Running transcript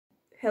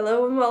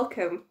Hello and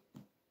welcome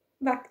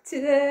back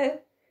to the...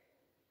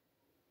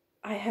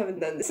 I haven't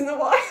done this in a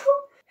while.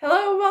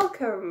 Hello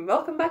and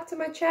welcome back to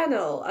my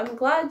channel. I'm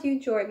glad you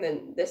joined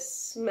in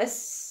this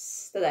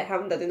mess that I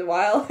haven't done in a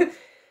while.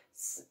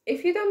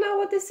 If you don't know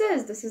what this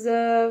is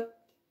a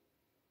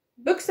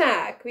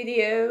Booksnack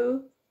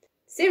video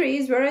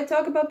series where I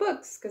talk about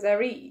books, because I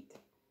read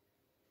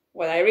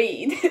what I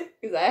read,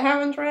 because I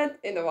haven't read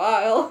in a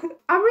while.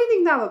 I'm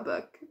reading now a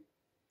book.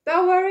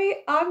 Don't worry,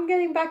 I'm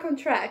getting back on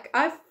track.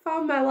 I've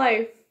found my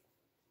life.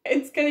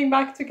 It's getting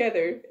back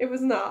together. It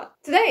was not.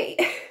 Today,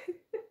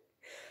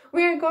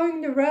 we are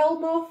going the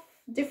realm of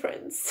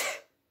difference.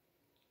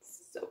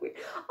 So weird.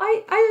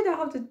 I don't know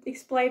how to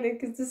explain it,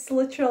 because this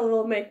literal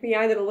will make me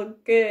either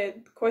look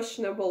good,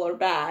 questionable, or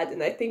bad,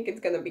 and I think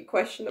it's gonna be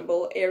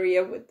questionable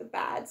area with the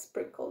bad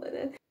sprinkled in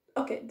it.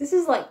 Okay, this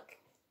is like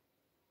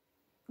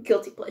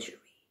guilty pleasure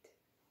read.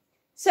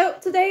 So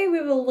today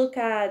we will look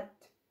at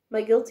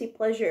my guilty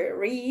pleasure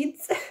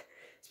reads,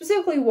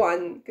 specifically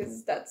one,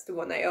 because that's the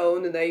one I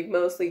own, and I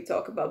mostly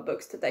talk about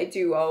books that I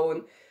do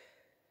own,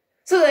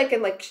 so that I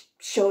can like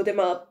show them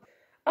up.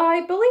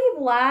 I believe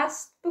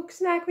last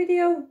Booksnack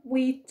video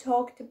we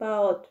talked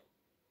about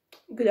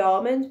Good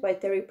Omens by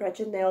Terry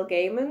Pratchett and Neil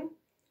Gaiman.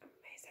 I'm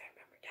amazed I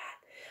remember that.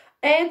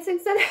 And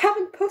since then I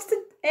haven't posted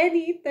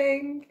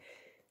anything.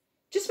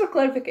 Just for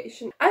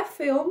clarification, I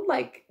filmed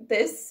like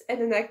this and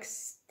the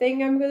next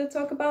thing I'm gonna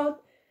talk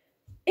about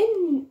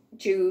in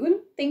June,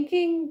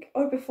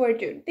 or before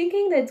June,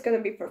 thinking that it's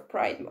gonna be for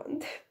Pride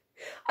Month.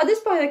 At this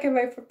point I can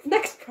wait for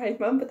next Pride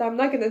Month, but I'm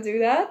not gonna do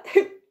that.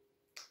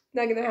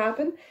 Not gonna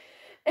happen.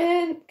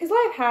 And because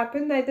life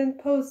happened, I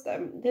didn't post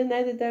them. Didn't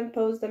edit them,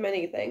 post them,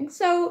 anything.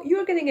 So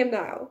you're getting them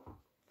now.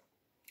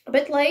 A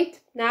bit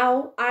late.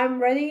 Now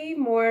I'm ready,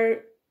 more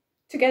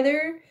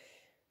together,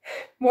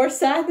 more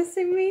sadness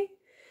in me.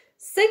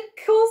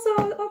 Sick also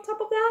on top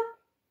of that.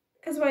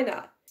 Because why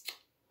not?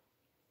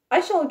 I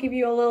shall give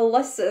you a little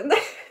lesson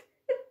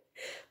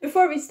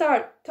before we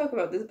start talking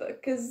about this book,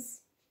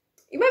 because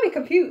you might be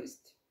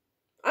confused.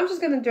 I'm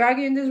just gonna drag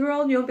you in this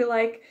world and you'll be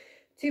like,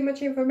 too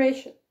much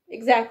information.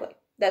 Exactly.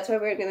 That's why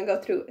we're gonna go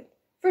through it.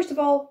 First of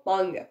all,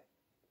 manga.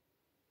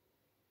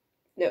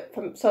 No,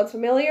 sounds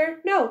familiar?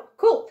 No,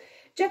 cool.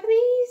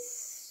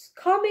 Japanese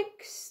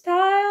comic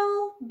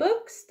style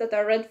books that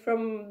are read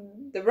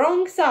from the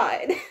wrong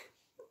side.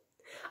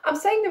 I'm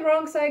saying the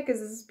wrong side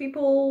because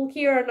people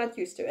here are not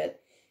used to it.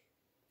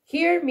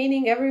 Here,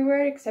 meaning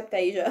everywhere except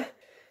Asia.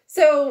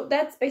 So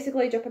that's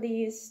basically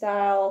Japanese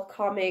style,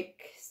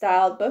 comic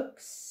style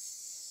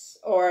books,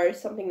 or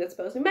something that's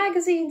posted in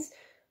magazines.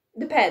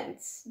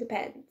 Depends.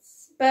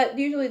 But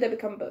usually they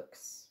become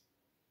books.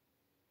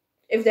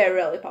 If they're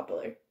really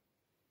popular.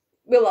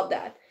 We love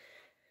that.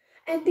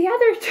 And the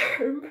other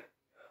term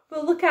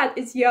we'll look at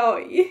is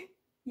yaoi.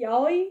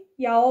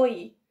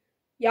 Yaoi.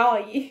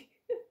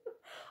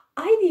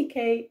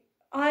 IDK,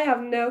 I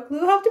have no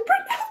clue how to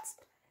pronounce.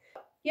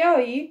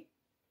 Yaoi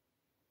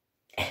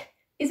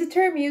is a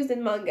term used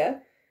in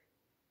manga,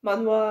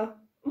 manhwa,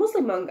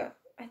 mostly manga,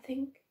 I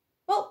think.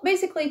 Well,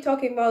 basically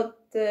talking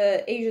about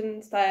the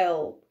Asian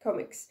style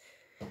comics.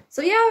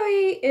 So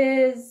yaoi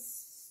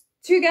is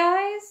two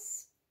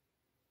guys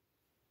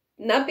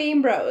not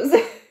being bros.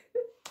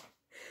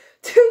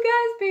 Two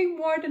guys being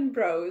more than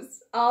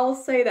bros, I'll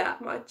say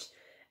that much.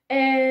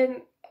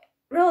 And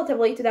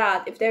relatively to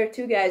that, if there are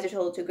two guys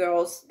or two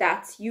girls,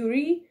 that's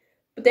yuri.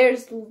 But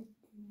there's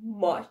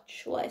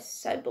much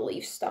less, I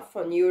believe, stuff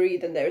on yuri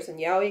than there's on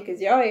yaoi, because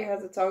yaoi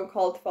has its own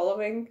cult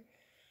following.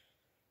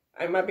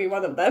 I might be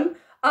one of them.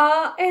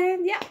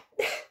 And yeah.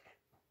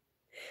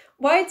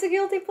 Why it's a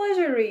guilty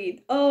pleasure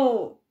read?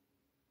 Oh,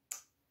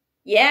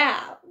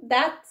 yeah,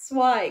 that's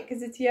why,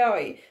 because it's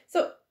yaoi.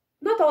 So,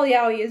 not all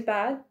yaoi is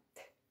bad,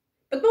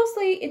 but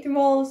mostly it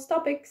involves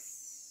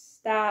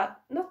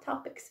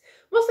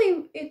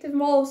mostly it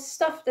involves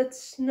stuff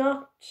that's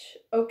not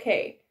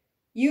okay.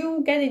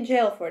 You get in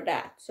jail for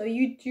that, so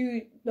you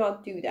do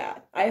not do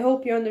that. I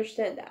hope you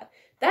understand that.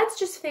 That's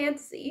just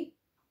fantasy.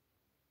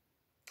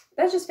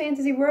 That's just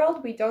fantasy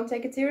world. We don't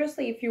take it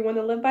seriously. If you want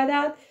to live by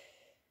that,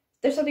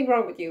 there's something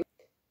wrong with you.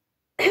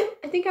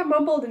 I think I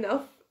mumbled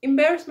enough,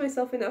 embarrassed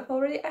myself enough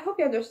already. I hope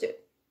you understood.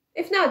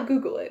 If not,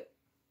 Google it.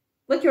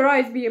 Let your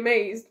eyes be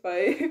amazed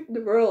by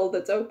the world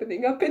that's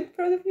opening up in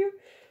front of you.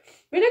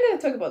 We're not going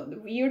to talk about the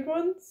weird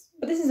ones,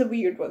 but this is a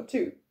weird one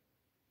too.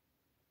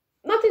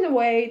 Not in a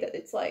way that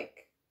it's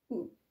like,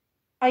 ooh,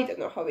 I don't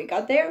know how we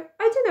got there.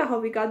 I don't know how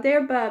we got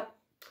there, but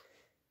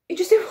it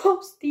just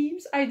involves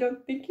themes I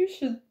don't think you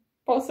should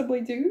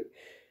possibly do.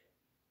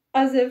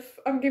 As if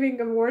I'm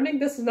giving a warning,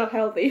 this is not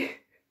healthy.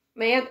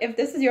 Man, if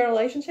this is your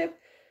relationship,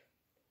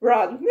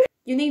 run.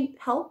 You need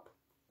help?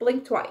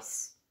 Blink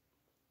twice.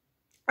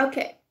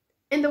 Okay,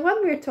 and the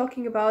one we're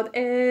talking about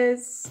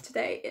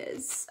today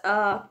is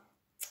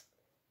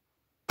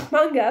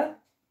manga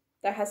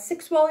that has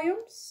 6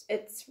 volumes.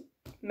 It's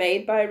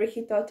made by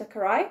Rihito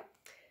Takarai.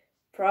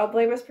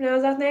 Probably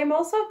mispronounced that name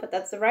also, but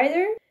that's the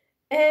writer.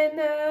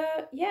 And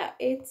yeah,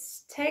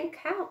 it's 10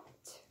 count.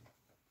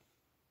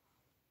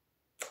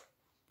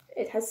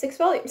 It has 6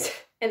 volumes.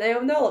 and I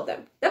own all of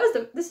them.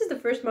 This is the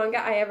first manga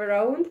I ever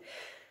owned.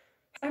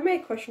 I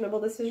made questionable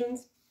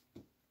decisions.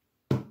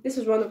 This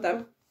was one of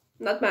them.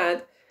 Not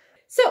mad.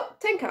 So,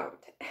 10 count.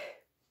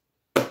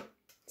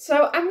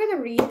 So I'm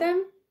gonna read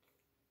them,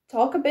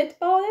 talk a bit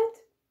about it,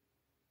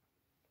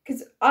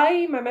 because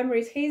my memory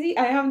is hazy.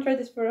 I haven't read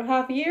this for a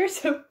half year,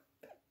 so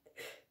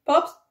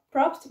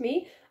props to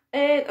me.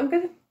 And I'm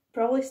gonna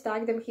probably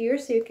stack them here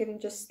so you can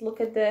just look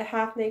at the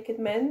half-naked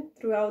men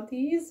throughout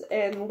these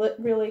and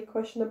really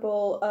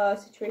questionable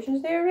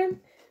situations they're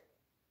in.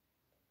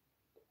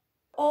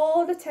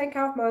 All the 10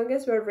 count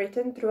mangas were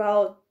written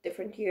throughout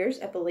different years.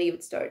 I believe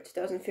it started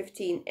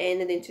 2015,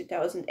 ended in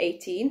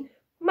 2018.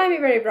 Might be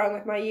very wrong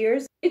with my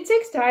years. It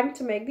takes time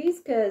to make these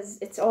because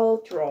it's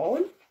all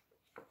drawn,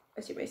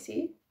 as you may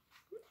see.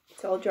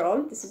 It's all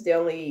drawn. This is the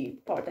only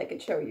part I can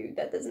show you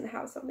that doesn't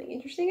have something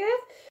interesting in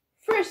it.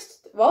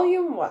 First,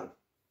 Volume 1.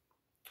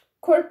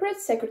 Corporate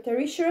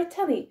Secretary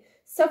Shiratani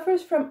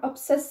suffers from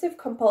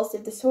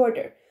obsessive-compulsive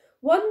disorder.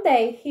 One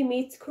day, he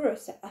meets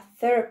Kurose, a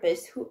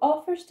therapist who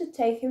offers to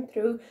take him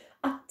through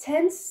a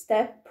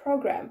 10-step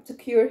program to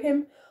cure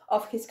him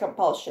of his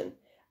compulsion.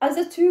 As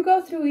the two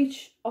go through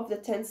each of the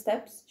 10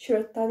 steps,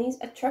 Shiratani's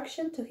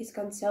attraction to his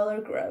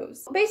counselor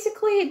grows.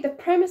 Basically, the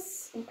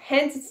premise,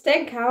 hence its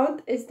 10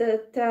 count, is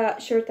that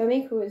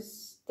Shiratani, who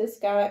is this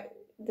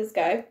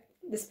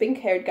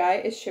pink-haired guy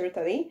is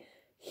Shiratani.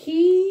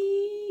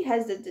 He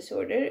has the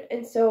disorder,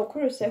 and so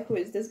Kurose, who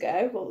is this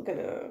guy, we're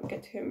gonna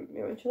get to him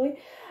eventually,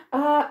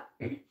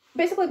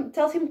 basically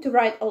tells him to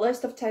write a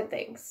list of 10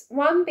 things.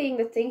 1 being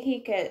the thing he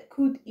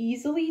could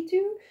easily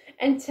do,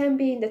 and 10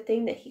 being the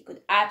thing that he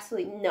could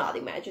absolutely not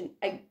imagine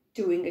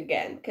doing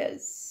again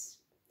because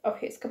of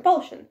his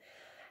compulsion.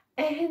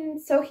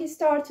 And so he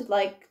started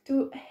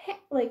to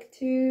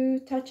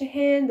touch a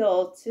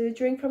handle, to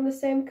drink from the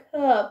same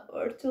cup,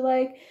 or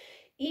to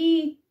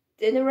eat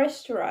in a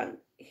restaurant.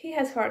 He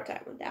has a hard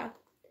time with that.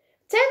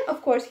 10,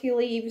 of course, he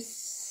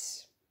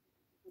leaves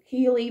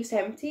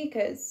empty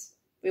because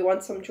we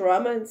want some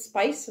drama and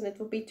spice, and it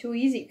would be too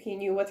easy if he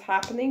knew what's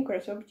happening.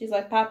 So she's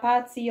like,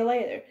 pat, see you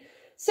later.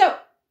 So,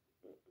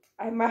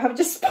 I might have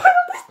just spoiled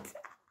it.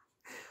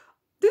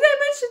 Did I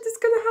mention it's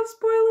gonna have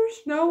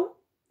spoilers? No.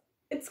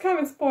 It's kind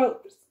of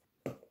spoilers.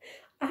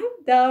 I'm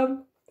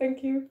dumb.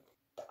 Thank you.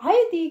 The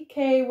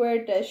IDK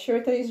where the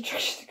Shiratani's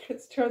attraction to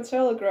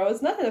Transferla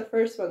grows, not in the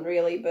first one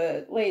really,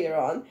 but later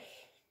on.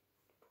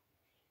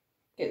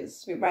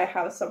 Because we might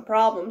have some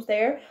problems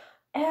there.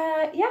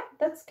 Yeah,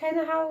 that's kind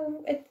of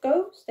how it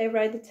goes. They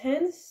write the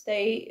 10s,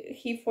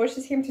 he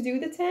forces him to do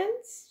the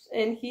 10s,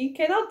 and he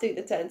cannot do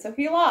the 10s, so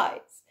he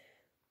lies.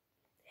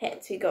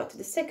 Hence, we go to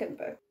the second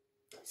book.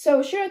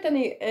 So,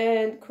 Shiratani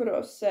and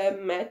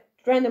Kurose met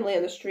randomly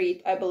on the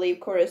street. I believe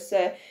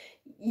Kurose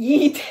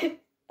yeeted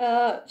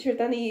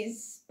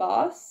Shiratani's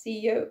boss,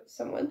 CEO,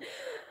 someone,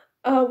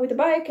 with a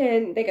bike,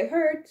 and they got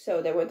hurt,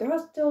 so they went to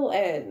hospital,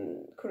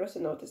 and Kurose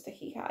noticed that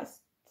he has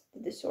the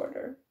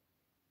disorder.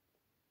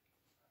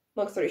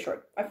 Long story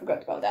short, I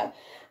forgot about that.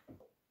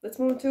 Let's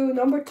move to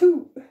number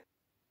 2.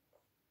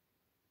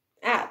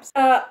 Abs.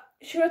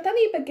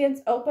 Shiratani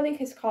begins opening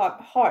his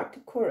heart to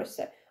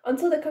Kurose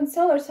until the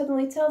counselor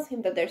suddenly tells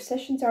him that their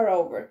sessions are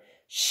over.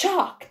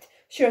 Shocked,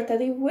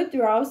 Shiratani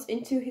withdraws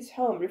into his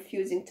home,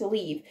 refusing to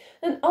leave.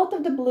 Then out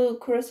of the blue,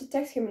 Kurose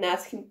texts him and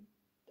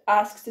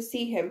asks to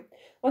see him.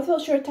 What will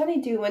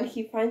Shiratani do when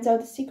he finds out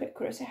the secret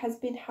Kurose has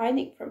been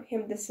hiding from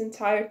him this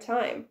entire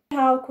time?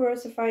 How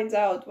Kurose finds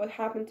out what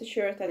happened to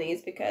Shiratani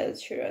is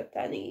because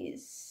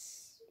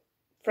Shiratani's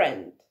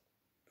friend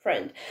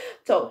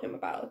told him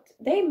about.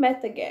 They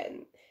met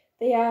again.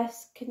 They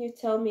ask, can you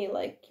tell me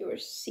your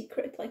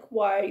secret?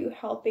 Why are you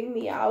helping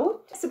me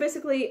out? So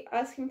basically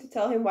ask him to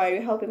tell him why are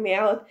you helping me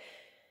out.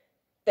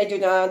 They do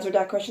not answer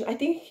that question. I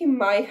think he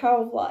might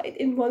have lied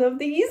in one of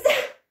these.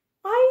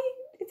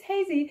 It's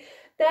hazy.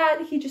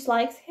 That he just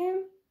likes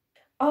him.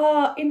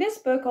 In this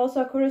book,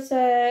 also,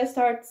 Kurose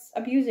starts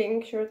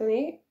abusing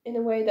Shiratani in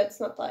a way that's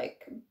not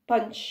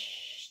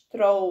punch,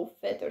 throw,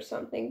 fit or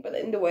something, but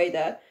in the way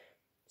that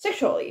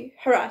sexually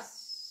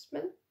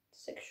harassment,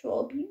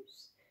 sexual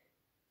abuse.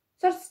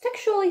 Starts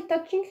sexually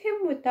touching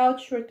him without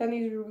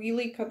Shiratani's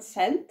really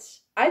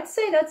consent. I'd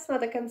say that's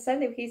not a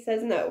consent if he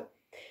says no.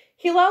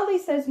 He loudly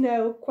says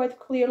no, quite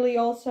clearly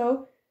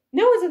also.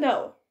 No is a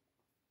no.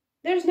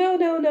 There's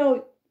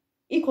no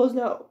equals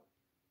no.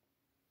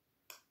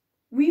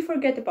 We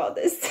forget about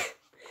this.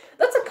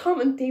 That's a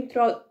common theme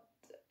throughout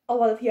a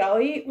lot of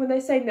yaoi. When they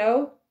say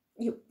no,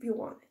 you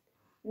want it.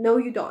 No,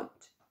 you don't.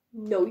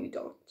 No, you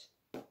don't.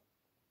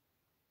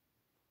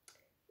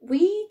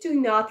 We do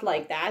not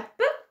like that,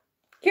 but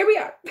here we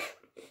are.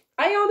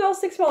 I own all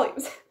 6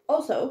 volumes.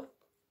 Also,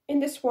 in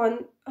this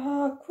one,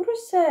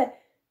 Kurose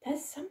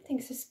does something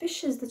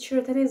suspicious that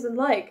Shiratani isn't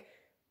like.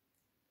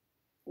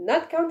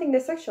 Not counting the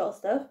sexual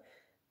stuff,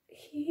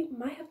 he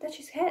might have touched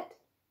his head.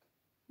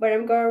 Where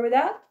I'm going with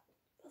that?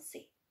 We'll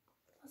see.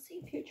 We'll see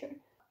in future.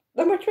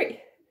 Number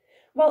 3.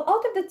 While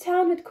out of the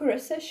town with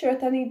Kurose,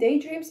 Shiratani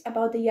daydreams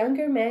about the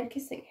younger man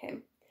kissing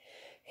him.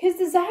 His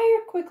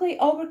desire quickly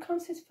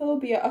overcomes his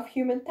phobia of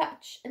human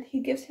touch, and he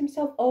gives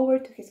himself over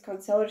to his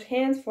counselor's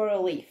hands for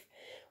relief.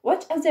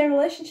 Watch as the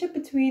relationship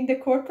between the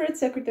corporate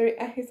secretary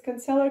and his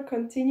counselor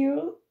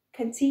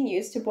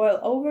continues to boil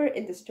over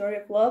in the story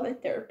of love and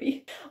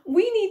therapy.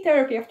 We need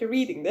therapy after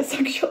reading this,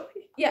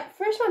 actually. Yeah,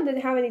 first one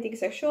didn't have anything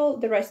sexual,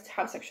 the rest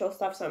have sexual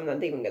stuff, so I'm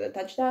not even gonna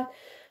touch that.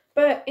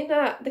 But in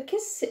the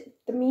kiss,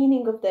 the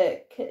meaning of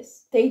the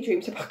kiss,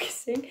 daydreams about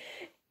kissing,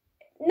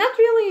 not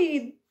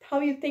really how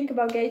you think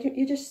about gay.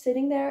 You're just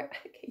sitting there,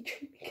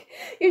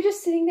 you're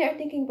just sitting there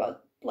thinking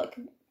about like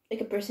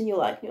a person you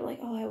like, and you're like,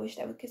 oh, I wish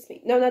that would kiss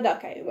me. No, not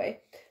that kind of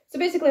way. So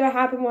basically what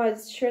happened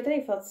was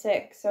Shiratani felt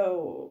sick,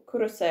 so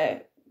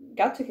Kurose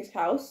got to his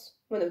house,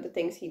 one of the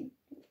things he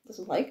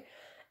doesn't like,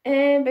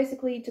 and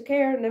basically took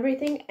care and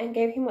everything and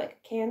gave him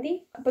like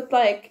candy. But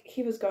like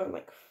he was going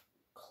like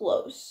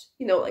close,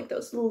 you know, like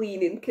those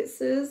lean-in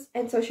kisses.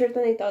 And so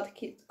Shiratani thought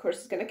Kurose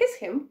was gonna kiss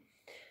him,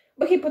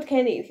 but he put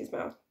candy in his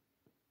mouth.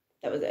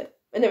 That was it.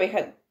 And then we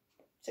had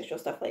sexual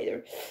stuff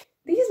later.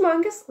 These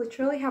mangas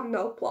literally have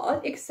no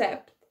plot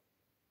except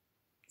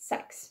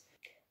sex.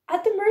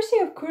 At the mercy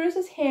of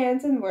Kurosa's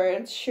hands and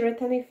words,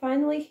 Shiratani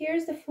finally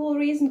hears the full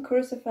reason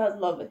Kurosa fell in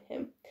love with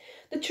him.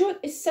 The truth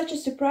is such a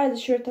surprise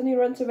that Shiratani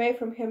runs away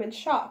from him in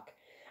shock,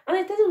 and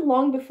it isn't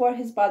long before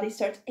his body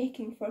starts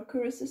aching for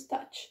Kurosa's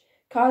touch,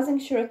 causing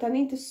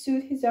Shiratani to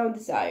soothe his own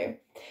desire.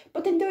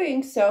 But in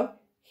doing so,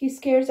 he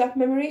scares off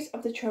memories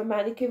of the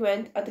traumatic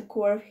event at the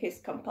core of his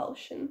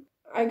compulsion.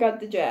 I got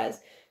the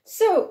jazz.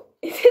 So,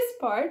 in this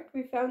part,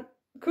 we found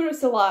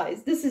Kurosa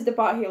lies. This is the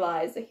part he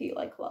lies, that he,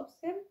 like, loves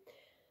him.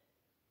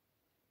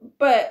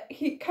 But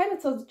he kind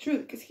of tells the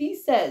truth, because he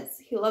says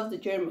he loves the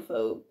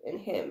germaphobe in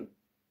him,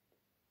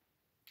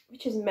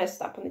 which is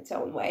messed up in its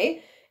own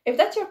way. If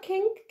that's your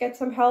kink, get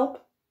some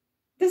help.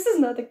 This is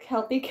not a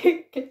healthy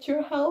kink. Get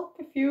your help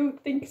if you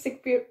think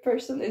sick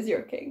person is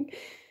your kink.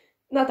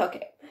 Not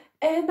okay.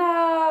 And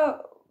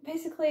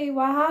basically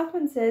what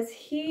happens is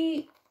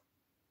he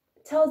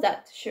tells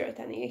that to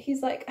Shiratani.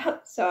 He's like,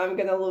 so I'm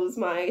gonna lose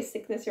my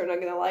sickness, you're not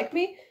gonna like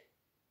me?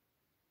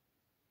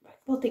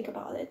 We'll think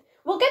about it.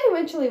 We'll get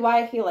eventually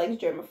why he likes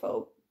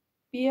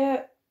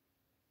germophobia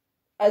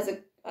as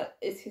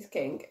is his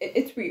king.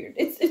 It's weird.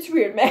 It's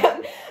weird,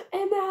 man.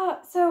 And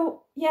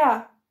so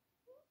yeah,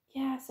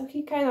 so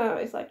he kind of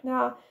is like,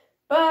 nah.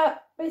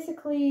 But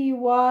basically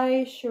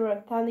why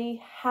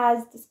Shiratani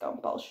has this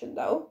compulsion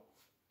though,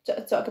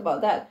 to talk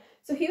about that.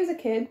 So he was a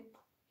kid.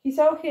 He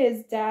saw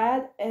his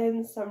dad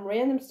and some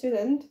random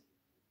student,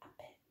 a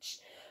bitch,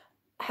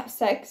 have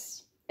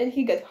sex, and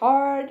he got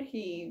hard.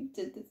 He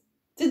did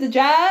the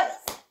jazz,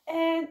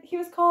 and he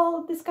was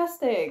called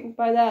disgusting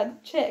by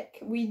that chick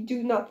we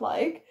do not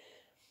like.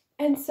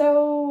 And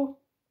so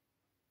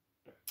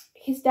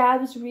his dad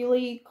was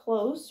really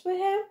close with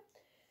him,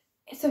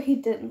 so he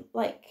didn't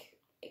like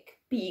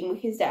being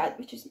with his dad,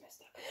 which is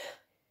messed up.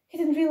 He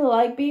didn't really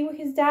like being with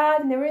his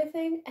dad and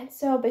everything. And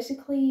so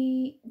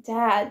basically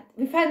dad,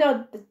 we found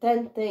out the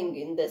 10th thing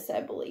in this,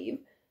 I believe,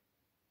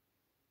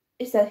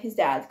 is that his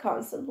dad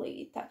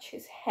constantly touched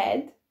his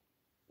head,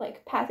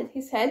 like patted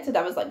his head. So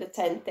that was like the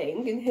 10th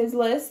thing in his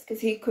list,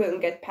 because he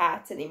couldn't get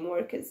pats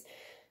anymore because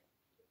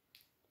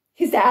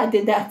his dad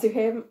did that to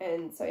him.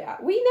 And so yeah,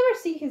 we never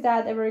see his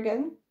dad ever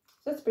again.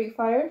 So that's pretty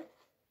fire.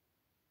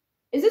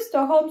 Is this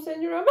Stockholm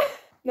Syndrome?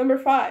 Number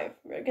 5.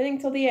 We're getting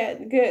till the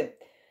end. Good.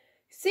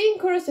 Seeing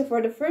Kurosa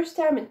for the first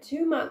time in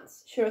 2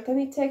 months,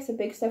 Shiratani takes a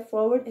big step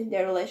forward in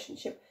their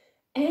relationship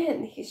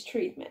and his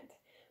treatment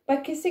by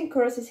kissing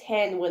Kurosa's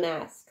hand when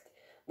asked.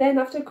 Then,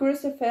 after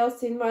Kurosa fails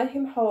to invite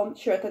him home,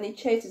 Shiratani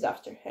chases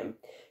after him.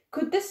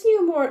 Could this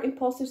new, more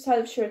impulsive side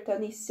of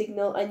Shiratani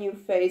signal a new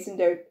phase in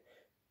their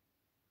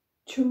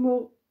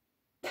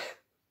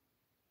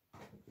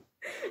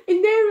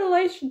in their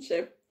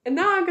relationship? And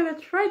now I'm gonna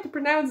try to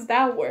pronounce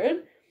that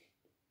word.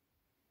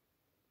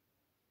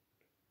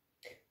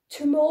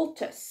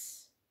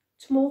 Tumultuous.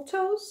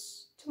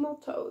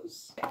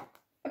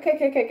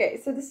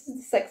 Okay. So this is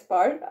the sex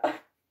part.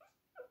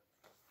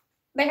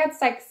 They had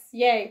sex,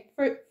 yay,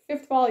 for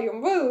 5th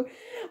volume, woo!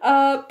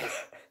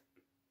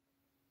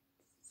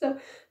 So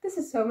this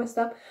is so messed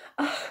up.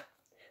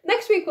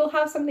 Next week we'll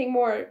have something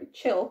more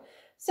chill.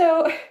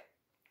 So,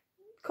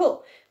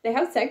 cool. They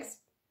have sex,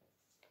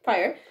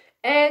 fire,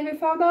 and we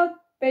found out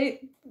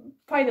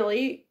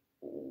finally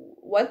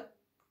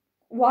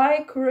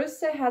why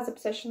Kurosa has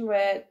obsession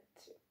with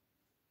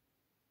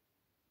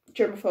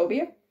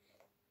germophobia.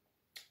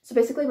 So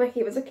basically when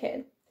he was a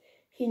kid,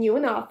 he knew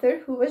an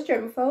author who was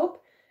germaphobe,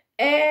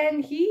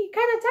 and he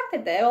kind of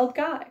attacked the old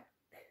guy.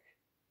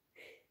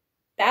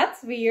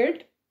 That's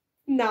weird.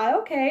 Not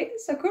okay.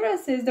 So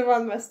Kurosa is the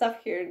one messed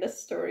up here in this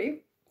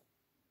story.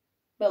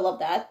 But I love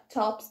that.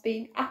 Tops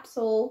being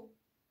absolute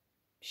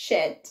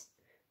shit.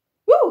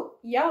 Woo!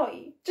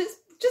 Yaoi. Just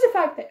the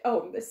fact that,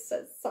 oh, this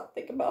says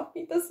something about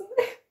me, doesn't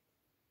it?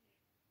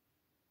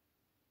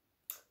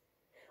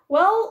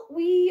 Well,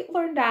 we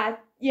learned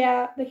that,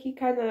 yeah, that he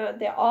kind of,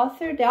 the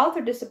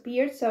author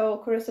disappeared,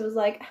 so Kurosa was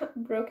like,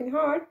 broken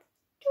heart.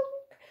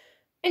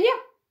 And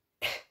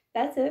yeah,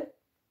 that's it.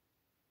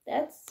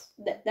 That's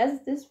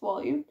this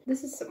volume.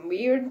 This is some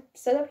weird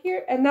setup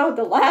here. And now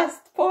the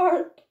last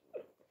part,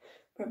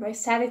 where my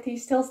sanity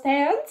still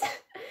stands.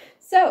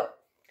 So,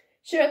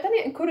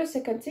 Shiratani and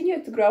Kurose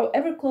continue to grow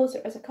ever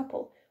closer as a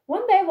couple.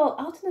 One day, while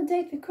out on a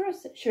date with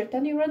Kurose,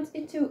 Shiratani runs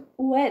into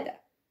Ueda,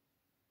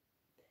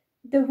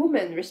 the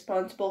woman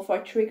responsible for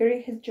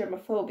triggering his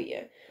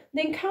germophobia.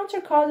 The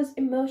encounter causes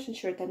emotion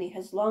Shiratani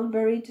has long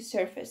buried to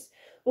surface.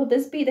 Will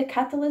this be the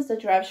catalyst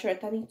that drives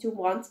Shiratani to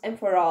once and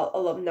for all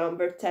love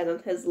number 10 on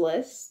his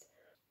list?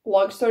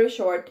 Long story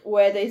short,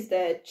 Ueda is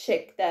the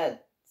chick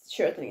that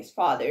Shiratani's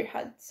father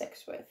had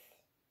sex with.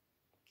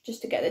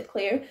 Just to get it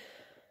clear.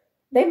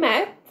 They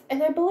met,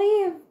 and I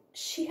believe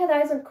she had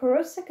eyes on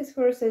Kurose, because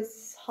Kurose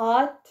is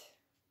hot.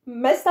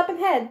 Messed up in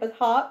head, but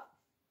hot.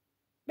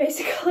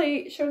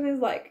 Basically,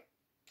 Shiratani's like,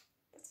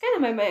 that's kind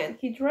of my man.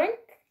 He drank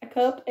a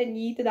cup and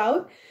yeeted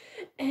out.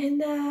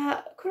 And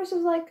Kurose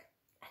was like,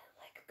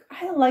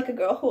 I don't like a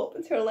girl who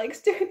opens her legs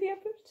to the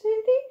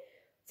opportunity.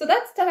 So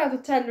that's 10 out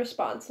of 10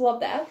 response.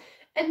 Love that.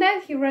 And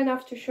then he ran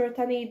after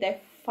Shiratani.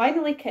 They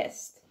finally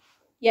kissed.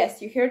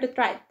 Yes, you heard it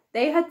right.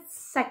 They had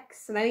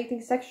sex and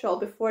anything sexual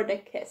before they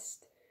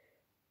kissed.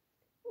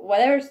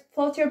 Whatever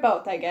floats your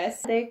boat, I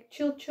guess. They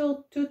chill,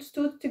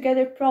 toot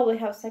together, probably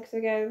have sex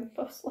again,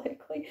 most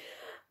likely.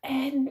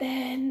 And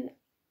then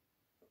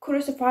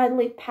Kurose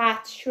finally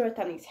pats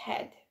Shiratani's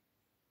head,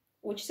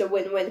 which is a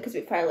win-win because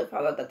we finally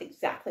found out that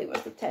exactly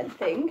was the 10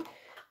 thing.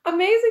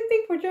 Amazing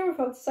thing for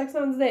germaphobes, sex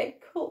on day.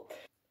 Cool.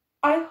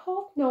 I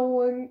hope no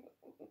one...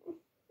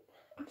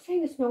 I'm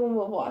saying this, no one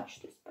will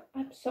watch this, but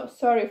I'm so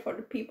sorry for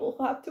the people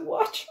who have to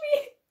watch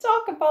me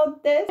talk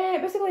about this.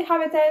 Basically,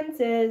 how it ends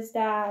is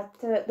that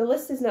the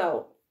list is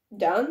now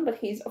done, but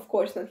he's of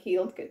course not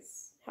healed,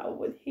 because how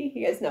would he?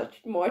 He has now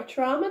more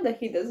trauma that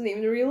he doesn't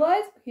even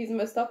realize. He's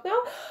messed up now.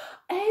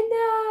 And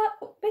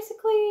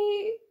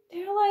basically,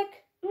 they're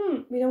like,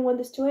 we don't want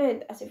this to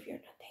end. As if you're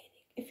not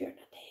dating. If you're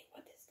not dating,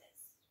 what is this?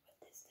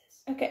 What is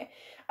this? Okay.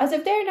 As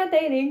if they're not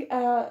dating,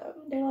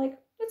 they're like,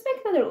 let's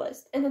make another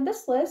list. And on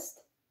this list,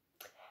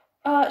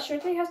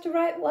 Shiratani has to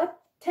write what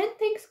 10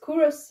 things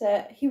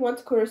he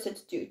wants Kurose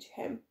to do to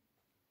him.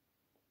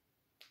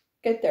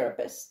 Good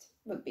therapist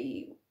would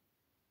be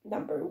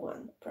number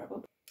 1,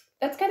 probably.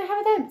 That's kind of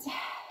how it ends.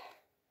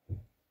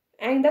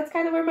 And that's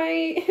kind of where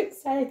my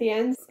sanity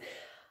ends.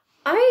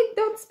 I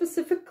don't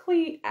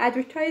specifically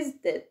advertise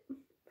it.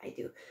 I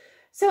do.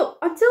 So,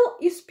 until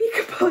you speak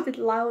about it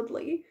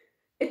loudly,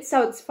 it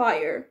sounds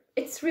fire.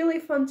 It's really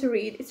fun to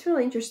read. It's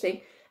really interesting.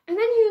 And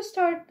then you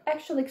start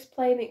actually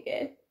explaining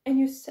it. And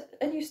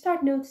you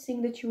start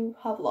noticing that you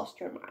have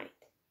lost your mind,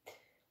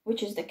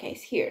 which is the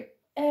case here.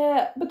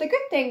 But the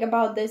good thing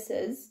about this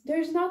is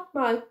there's not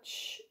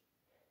much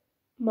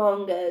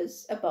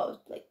mangas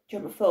about like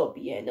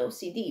germophobia and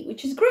OCD,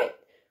 which is great.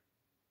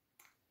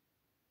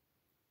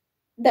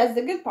 That's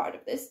the good part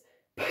of this.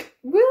 But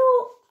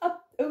will a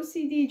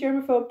OCD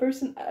germaphobe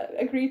person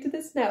agree to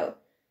this? No.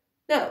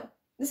 No.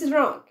 This is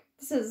wrong.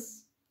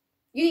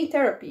 You need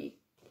therapy,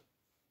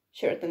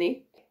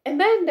 Shiratani. And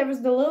then there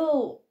was the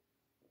little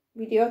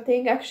video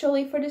thing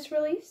actually for this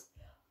release.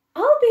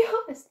 I'll be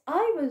honest,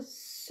 I was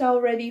so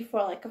ready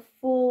for like a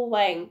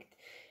full-length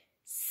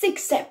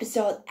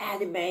 6-episode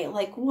anime,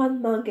 like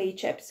 1 manga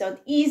each episode,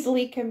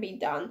 easily can be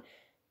done.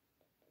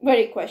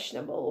 Very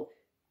questionable.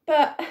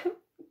 But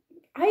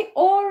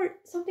or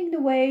something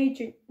the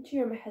way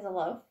Jirama has a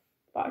lot of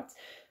parts,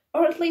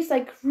 or at least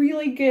like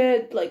really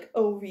good like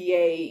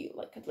OVA,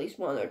 like at least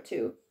 1 or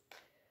 2.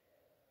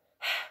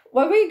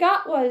 What we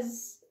got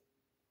was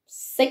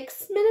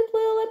 6-minute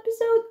little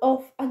episode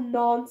of a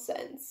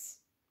nonsense,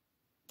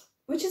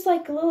 which is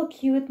like a little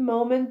cute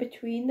moment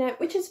between them,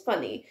 which is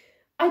funny.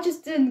 I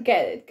just didn't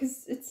get it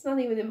because it's not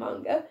even a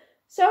manga,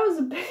 so I was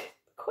a bit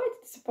quite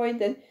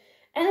disappointed.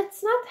 And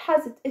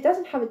it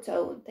doesn't have its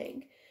own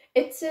thing.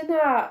 It's in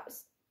a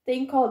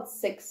thing called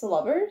 6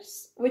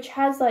 Lovers, which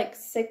has like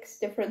 6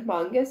 different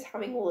mangas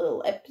having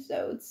little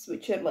episodes,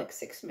 which are like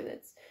 6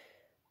 minutes.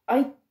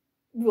 I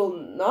will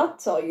not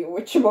tell you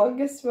which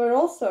mangas we're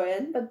also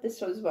in, but this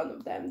was one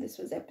of them. This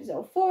was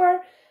episode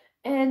 4,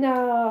 and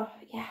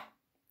yeah,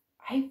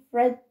 I've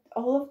read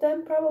all of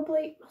them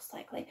probably, most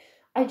likely.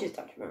 I just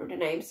don't remember the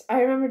names.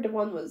 I remember the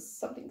one was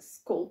something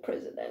school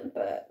president,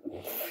 but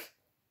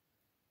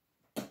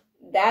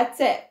that's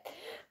it.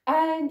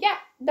 And yeah,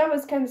 that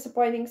was kind of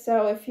disappointing.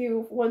 So if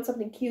you want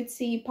something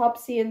cutesy,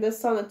 popsy, and the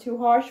sun not too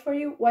harsh for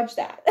you, watch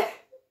that.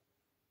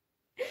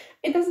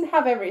 It doesn't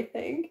have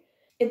everything.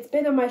 It's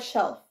been on my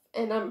shelf.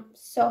 And I'm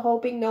so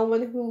hoping no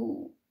one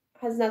who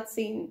has not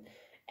seen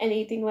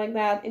anything like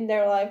that in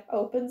their life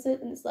opens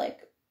it and is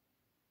like,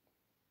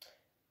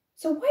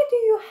 so why do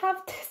you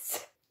have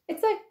this?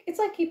 It's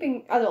like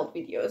keeping adult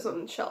videos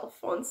on the shelf,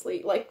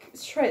 honestly. Like,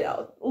 straight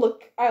out.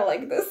 Look, I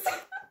like this.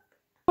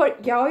 For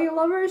yaoi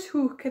lovers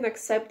who can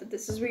accept that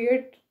this is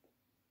weird,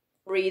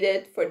 read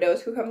it. For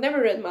those who have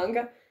never read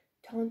manga,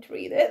 don't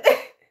read it.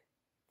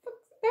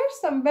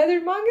 There's some better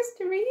mangas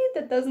to read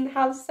that doesn't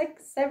have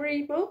sex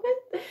every moment.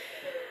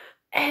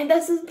 and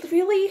doesn't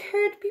really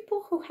hurt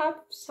people who have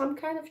some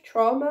kind of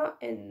trauma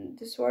and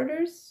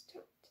disorders.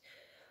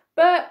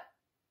 But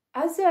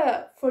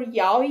for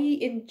yaoi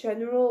in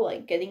general,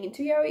 like getting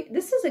into yaoi,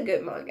 this is a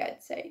good manga,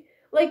 I'd say.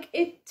 Like,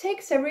 it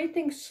takes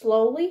everything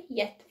slowly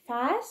yet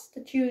fast.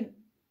 That you,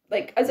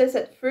 like, as I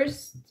said,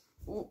 first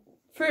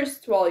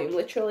volume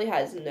literally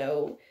has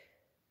no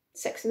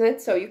sex in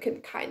it, so you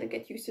can kind of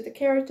get used to the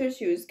characters,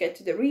 get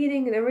to the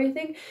reading and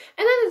everything, and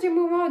then as you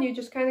move on, you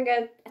just kind of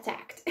get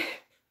attacked.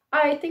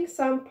 I think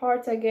some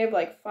parts I gave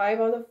like 5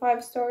 out of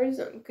 5 stars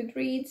on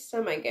Goodreads,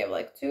 some I gave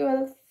like 2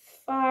 out of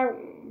 5,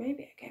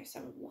 maybe I gave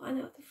some 1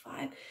 out of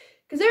 5,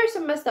 because there are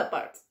some messed up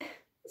parts.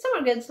 Some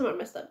are good, some are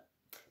messed up.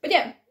 But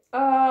yeah,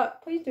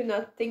 please do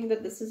not think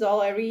that this is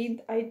all I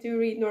read. I do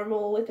read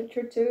normal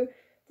literature too.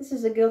 This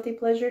is a guilty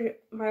pleasure,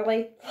 my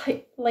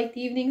late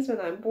evenings when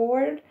I'm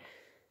bored.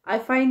 I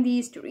find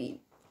these to read.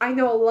 I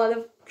know a lot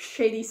of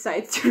shady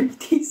sites to read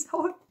these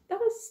on. That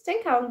was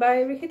Stinkhound by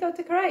Rihito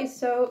Takarai,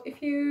 so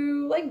if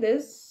you like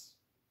this,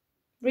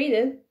 read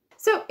it.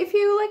 So if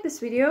you like this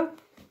video,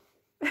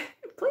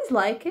 please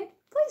like it.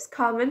 Please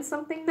comment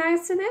something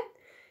nice in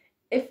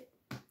it.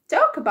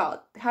 Talk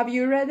about, have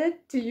you read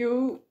it? Do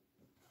you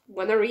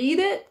want to read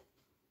it?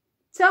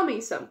 Tell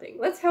me something.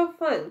 Let's have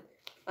fun.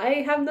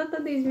 I have not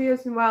done these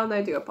videos in a while and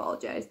I do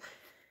apologize.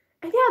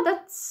 And yeah,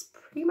 that's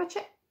pretty much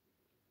it.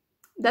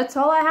 That's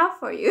all I have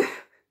for you.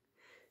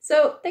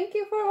 So thank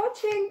you for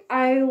watching.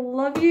 I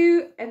love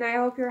you and I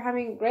hope you're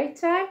having a great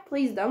time.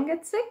 Please don't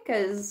get sick,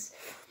 because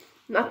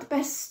not the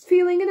best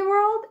feeling in the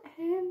world.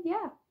 And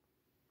yeah.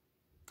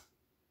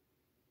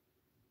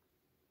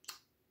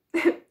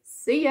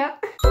 See ya.